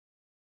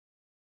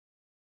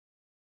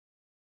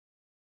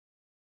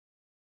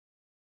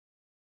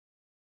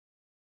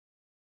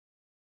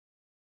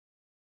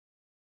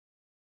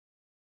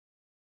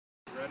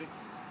everybody.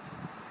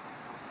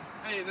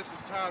 Hey, this is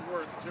Todd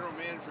Worth, General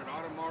Manager at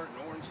Automart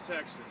in Orange,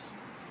 Texas.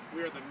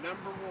 We are the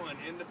 #1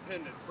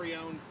 independent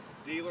pre-owned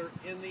dealer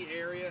in the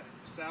area,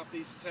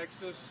 Southeast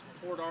Texas,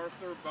 Port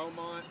Arthur,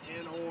 Beaumont,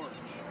 and Orange.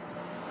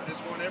 I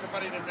just want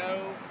everybody to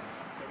know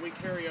that we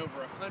carry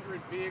over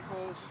 100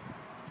 vehicles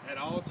at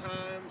all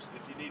times.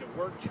 If you need a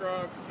work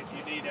truck, if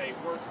you need a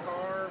work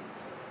car,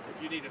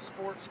 if you need a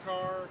sports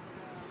car,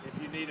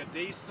 if you need a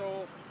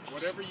diesel,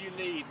 whatever you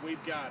need,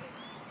 we've got it,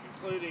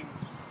 including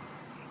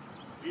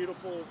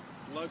beautiful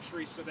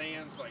luxury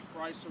sedans like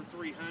Chrysler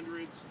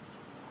 300s,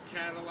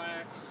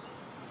 Cadillacs,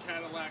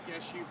 Cadillac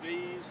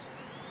SUVs.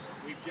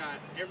 We've got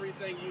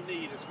everything you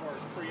need as far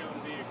as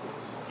pre-owned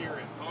vehicles here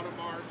at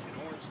Automart in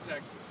Orange,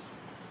 Texas.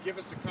 Give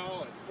us a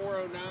call at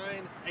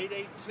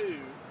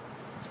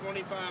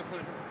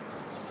 409-882-2500.